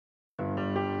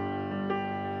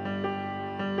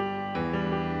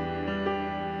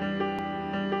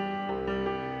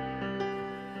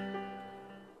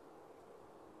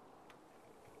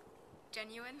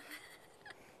Genuine.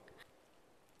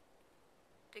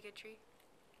 Bigotry.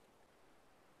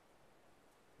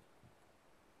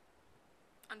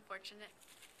 Unfortunate.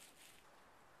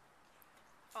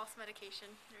 False medication.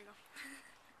 There you go.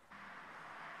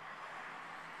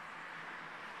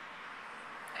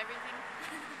 Everything.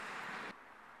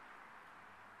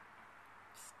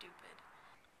 Stupid.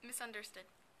 Misunderstood.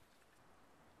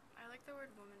 I like the word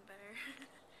woman better.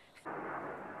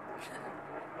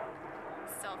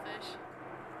 Selfish.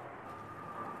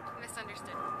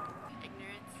 Misunderstood.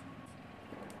 Ignorance.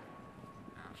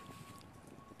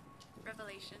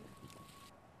 Revelation.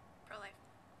 Pro-life.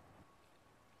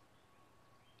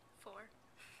 4.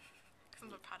 Because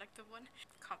I'm a product of one.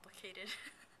 Complicated.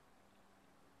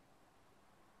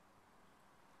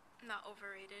 Not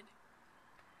overrated.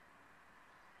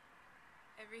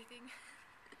 Everything.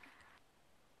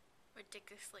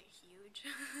 Ridiculously huge.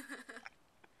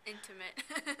 Intimate.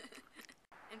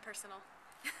 Impersonal.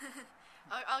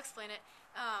 I'll explain it.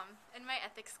 In my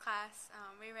ethics class,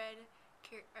 we read,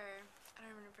 I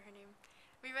don't remember her name.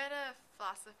 We read a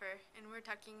philosopher, and we were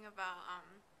talking about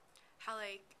how,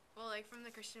 from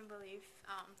the Christian belief,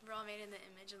 we're all made in the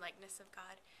image and likeness of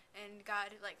God, and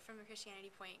God, from the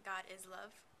Christianity point, God is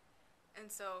love,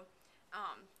 and so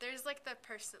there's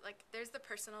there's the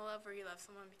personal love where you love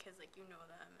someone because you know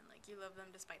them and you love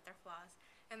them despite their flaws,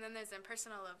 and then there's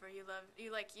impersonal love where you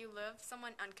love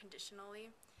someone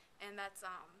unconditionally, and that's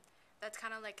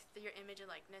kind of your image and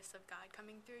likeness of God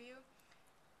coming through you.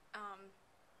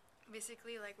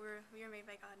 Basically, we were made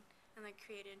by God and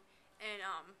created, and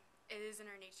it is in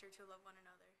our nature to love one another.